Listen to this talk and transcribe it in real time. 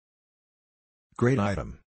Great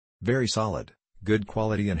item. Very solid, good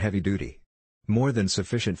quality and heavy duty. More than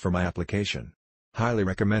sufficient for my application. Highly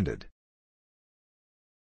recommended.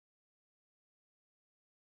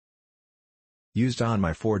 Used on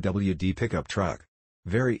my 4WD pickup truck.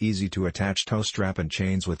 Very easy to attach tow strap and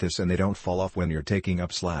chains with this, and they don't fall off when you're taking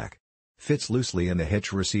up slack. Fits loosely in the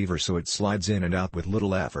hitch receiver so it slides in and out with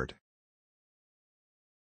little effort.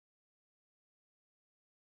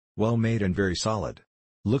 Well made and very solid.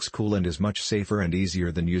 Looks cool and is much safer and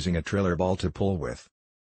easier than using a trailer ball to pull with.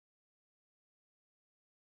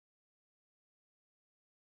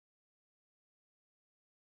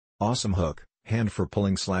 Awesome hook, hand for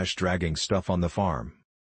pulling/dragging stuff on the farm.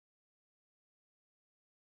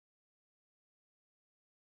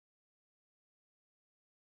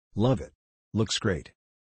 Love it. Looks great.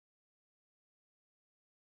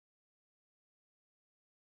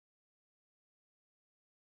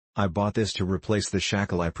 I bought this to replace the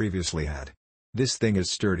shackle I previously had. This thing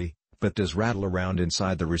is sturdy, but does rattle around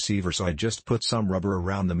inside the receiver, so I just put some rubber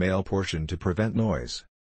around the male portion to prevent noise.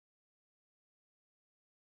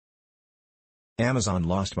 Amazon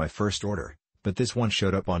lost my first order, but this one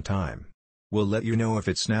showed up on time. We'll let you know if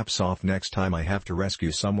it snaps off next time I have to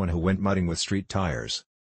rescue someone who went mudding with street tires.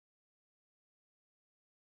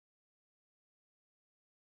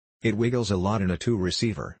 It wiggles a lot in a 2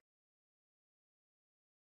 receiver.